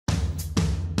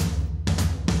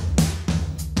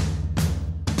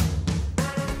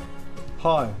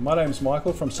Hi, my name's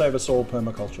Michael from Save Us All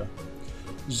Permaculture.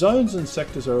 Zones and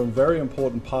sectors are a very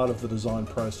important part of the design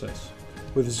process.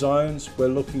 With zones, we're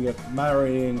looking at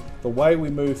marrying the way we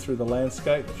move through the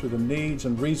landscape through the needs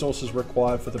and resources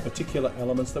required for the particular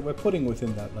elements that we're putting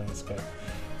within that landscape.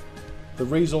 The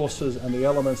resources and the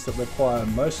elements that require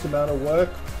most amount of work,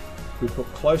 we put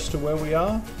close to where we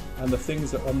are, and the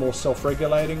things that are more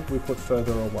self-regulating, we put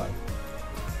further away.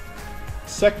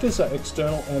 Sectors are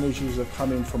external energies that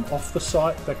come in from off the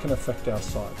site that can affect our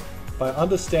site. By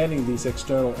understanding these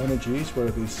external energies, whether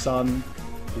it be sun,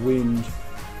 wind,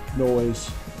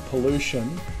 noise,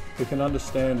 pollution, we can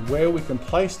understand where we can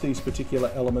place these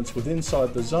particular elements within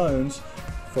inside the zones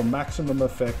for maximum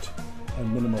effect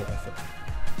and minimal effort.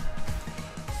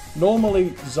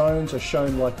 Normally, zones are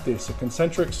shown like this, a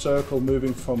concentric circle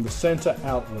moving from the center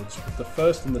outwards, with the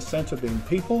first in the center being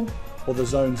people, or the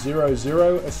zone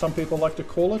 00 as some people like to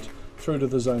call it, through to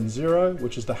the zone 0,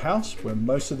 which is the house where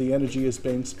most of the energy is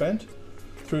being spent,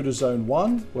 through to zone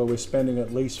 1, where we're spending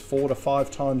at least 4 to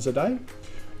 5 times a day,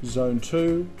 zone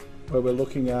 2, where we're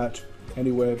looking at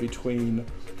anywhere between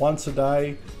once a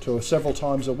day to several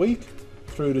times a week,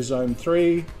 through to zone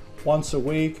 3, once a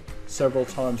week, several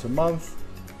times a month,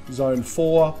 zone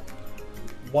 4,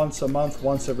 once a month,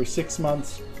 once every 6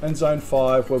 months, and zone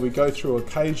 5, where we go through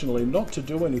occasionally not to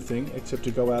do anything except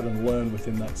to go out and learn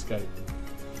within that scape.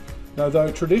 Now,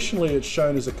 though traditionally it's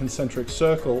shown as a concentric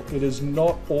circle, it is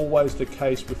not always the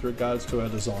case with regards to our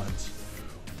designs.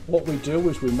 What we do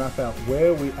is we map out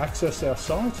where we access our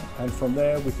site, and from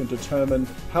there we can determine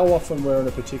how often we're in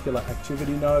a particular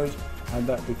activity node, and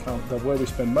that where we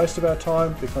spend most of our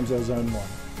time becomes our zone 1,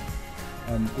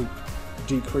 and it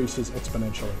decreases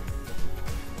exponentially.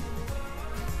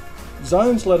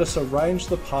 Zones let us arrange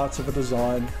the parts of a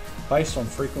design based on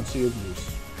frequency of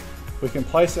use. We can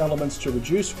place elements to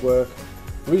reduce work,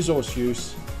 resource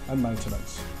use, and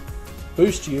maintenance,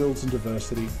 boost yields and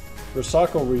diversity,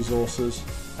 recycle resources,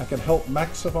 and can help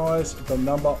maximize the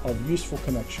number of useful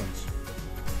connections.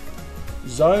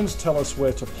 Zones tell us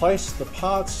where to place the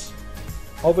parts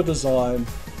of a design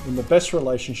in the best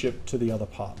relationship to the other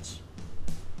parts.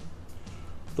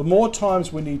 The more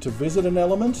times we need to visit an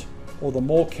element, or the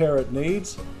more care it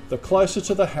needs, the closer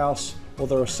to the house or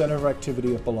the center of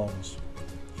activity it belongs.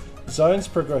 Zones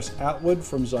progress outward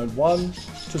from zone 1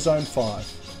 to zone 5,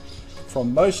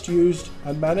 from most used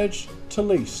and managed to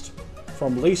least,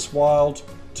 from least wild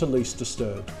to least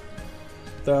disturbed.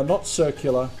 They are not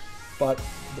circular, but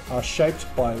are shaped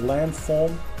by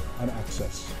landform and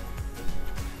access.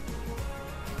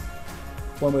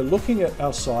 When we're looking at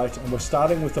our site and we're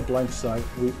starting with a blank slate,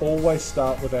 we always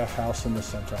start with our house in the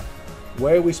center,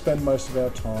 where we spend most of our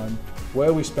time,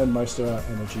 where we spend most of our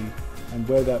energy, and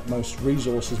where that most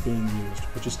resource is being used,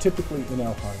 which is typically in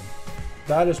our home.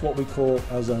 That is what we call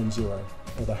our zone 0,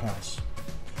 or the house.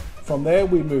 From there,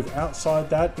 we move outside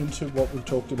that into what we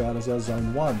talked about as our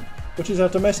zone 1, which is our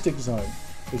domestic zone,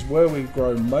 is where we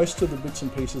grow most of the bits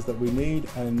and pieces that we need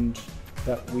and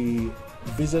that we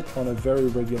visit on a very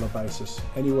regular basis,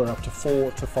 anywhere up to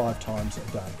 4 to 5 times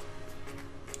a day.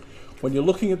 When you're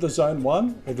looking at the zone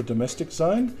 1, or the domestic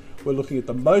zone, we're looking at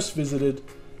the most visited,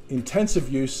 intensive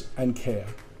use and care.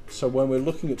 So when we're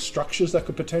looking at structures that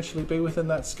could potentially be within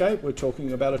that scape, we're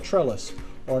talking about a trellis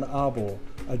or an arbor,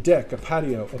 a deck, a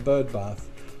patio, a bird bath,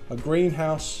 a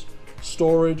greenhouse,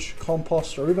 storage,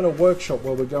 compost, or even a workshop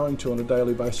where we're going to on a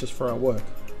daily basis for our work.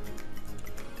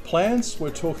 Plants,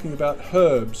 we're talking about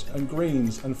herbs and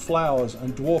greens and flowers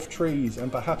and dwarf trees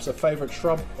and perhaps a favorite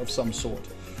shrub of some sort.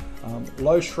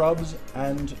 Low shrubs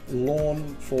and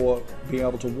lawn for being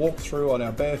able to walk through on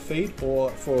our bare feet,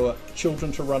 or for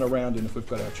children to run around in if we've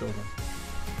got our children.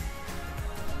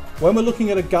 When we're looking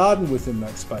at a garden within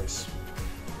that space,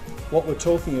 what we're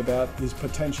talking about is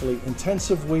potentially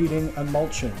intensive weeding and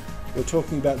mulching. We're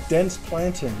talking about dense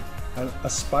planting and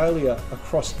espalier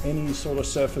across any sort of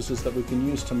surfaces that we can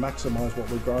use to maximize what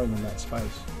we're growing in that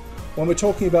space. When we're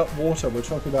talking about water, we're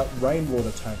talking about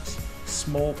rainwater tanks,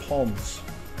 small ponds,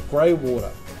 grey water,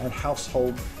 and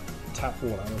household tap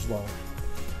water as well.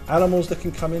 Animals that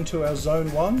can come into our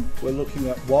zone 1, we're looking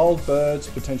at wild birds,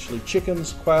 potentially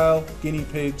chickens, quail, guinea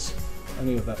pigs,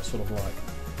 any of that sort of like.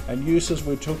 And uses,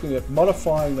 we're talking at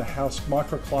modifying the house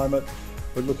microclimate,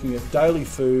 we're looking at daily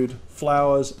food,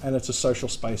 flowers, and it's a social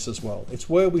space as well. It's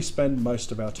where we spend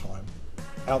most of our time,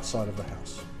 outside of the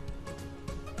house.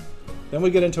 Then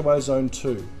we get into our zone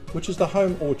 2, which is the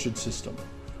home orchard system.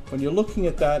 When you're looking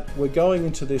at that, we're going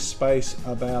into this space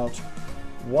about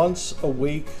once a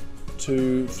week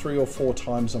to 3 or 4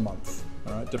 times a month.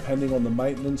 all right, depending on the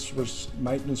maintenance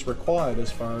required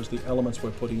as far as the elements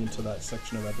we're putting into that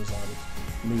section of our design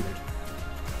is needed.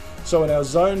 So in our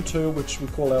zone 2, which we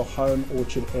call our home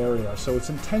orchard area, so it's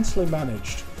intensely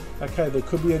managed. Okay, there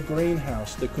could be a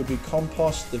greenhouse, there could be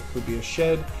compost, there could be a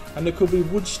shed, and there could be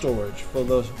wood storage for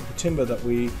the timber that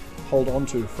we hold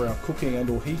onto for our cooking and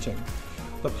or heating.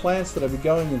 The plants that are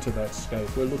going into that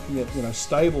scape, we're looking at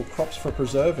stable crops for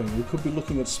preserving. We could be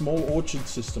looking at small orchard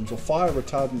systems or fire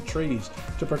retardant trees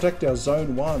to protect our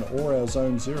zone 1 or our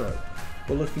zone 0.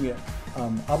 We're looking at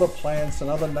other plants and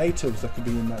other natives that could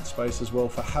be in that space as well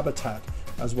for habitat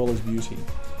as well as beauty.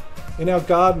 In our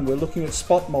garden, we're looking at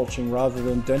spot mulching rather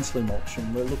than densely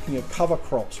mulching. We're looking at cover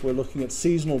crops. We're looking at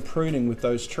seasonal pruning with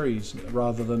those trees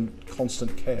rather than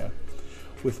constant care.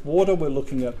 With water, we're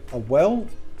looking at a well,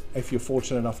 if you're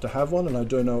fortunate enough to have one, and I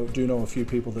do know a few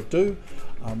people that do,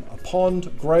 a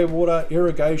pond, grey water,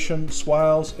 irrigation,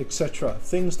 swales, etc.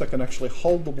 Things that can actually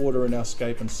hold the water in our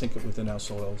scape and sink it within our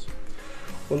soils.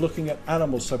 We're looking at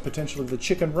animals, so potentially the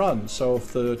chicken run. So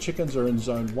if the chickens are in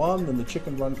zone 1, then the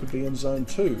chicken run could be in zone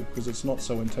 2 because it's not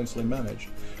so intensely managed.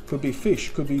 Could be fish,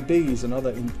 could be bees and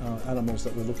other animals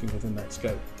that we're looking within that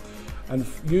scape. And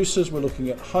uses, we're looking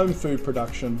at home food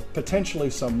production, potentially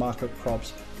some market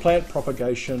crops, plant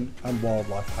propagation and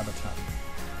wildlife habitat.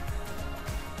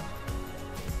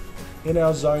 In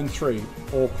our zone 3,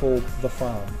 or called the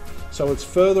farm. So it's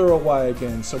further away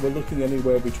again, so we're looking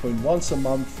anywhere between once a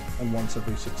month and once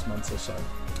every 6 months or so.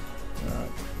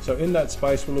 Alright. So in that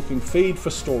space we're looking feed for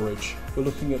storage, we're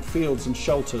looking at fields and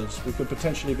shelters, we could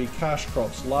potentially be cash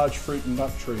crops, large fruit and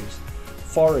nut trees,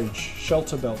 forage,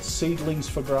 shelter belts, seedlings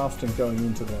for grafting going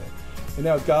into there. In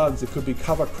our gardens there could be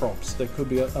cover crops, there could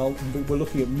be we're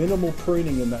looking at minimal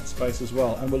pruning in that space as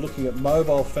well, and we're looking at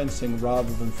mobile fencing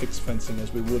rather than fixed fencing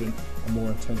as we would in a more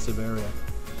intensive area.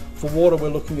 For water, we're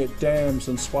looking at dams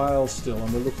and swales still,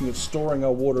 and we're looking at storing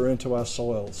our water into our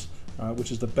soils,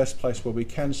 which is the best place where we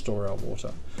can store our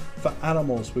water. For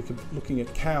animals, we could be looking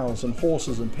at cows and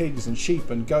horses and pigs and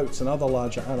sheep and goats and other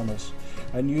larger animals.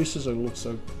 And uses are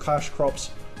so cash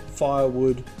crops,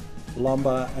 firewood,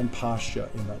 lumber and pasture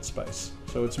in that space.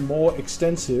 So it's more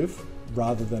extensive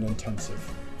rather than intensive.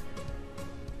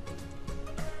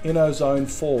 In our zone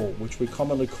 4, which we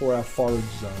commonly call our forage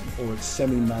zone, or it's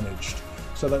semi-managed.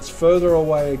 So that's further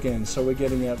away again, so we're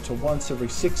getting out to once every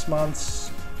 6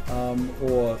 months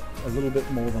or a little bit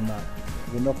more than that.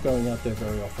 We're not going out there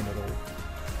very often at all.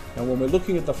 Now when we're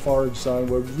looking at the forage zone,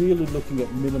 we're really looking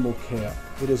at minimal care.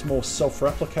 It is more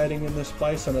self-replicating in this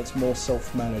place and it's more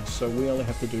self-managed, so we only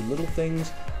have to do little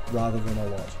things rather than a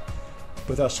lot.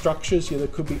 With our structures, there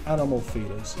could be animal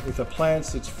feeders. With the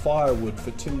plants, it's firewood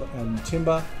for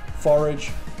timber,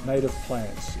 forage, native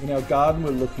plants. In our garden,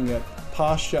 we're looking at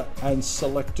pasture and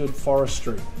selected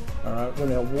forestry. Alright,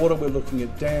 in our water we're looking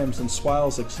at dams and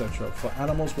swales, etc. For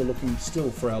animals we're looking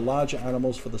still for our larger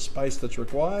animals for the space that's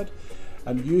required,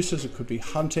 and uses it could be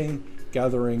hunting,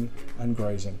 gathering and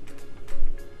grazing.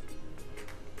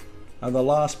 And the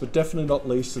last but definitely not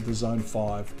least is the zone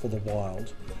 5, or the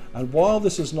wild. And while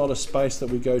this is not a space that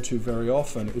we go to very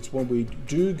often, it's when we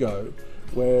do go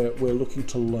where we're looking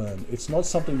to learn. It's not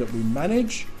something that we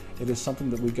manage, it is something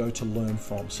that we go to learn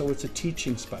from. So it's a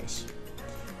teaching space.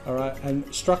 All right, and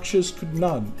structures could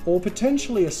none, or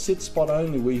potentially a sit spot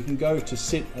only where you can go to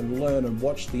sit and learn and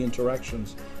watch the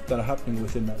interactions that are happening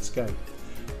within that scape.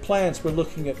 Plants, we're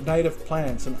looking at native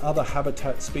plants and other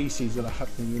habitat species that are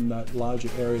happening in that larger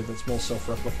area that's more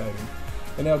self-replicating.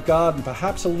 In our garden,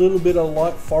 perhaps a little bit of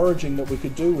light foraging that we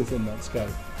could do within that scape.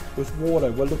 With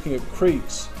water, we're looking at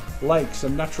creeks, lakes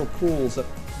and natural pools that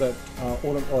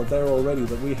are there already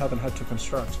that we haven't had to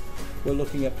construct. We're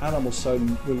looking at animals, so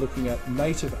we're looking at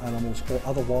native animals or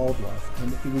other wildlife,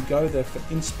 and we go there for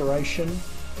inspiration,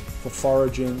 for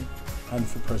foraging and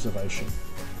for preservation.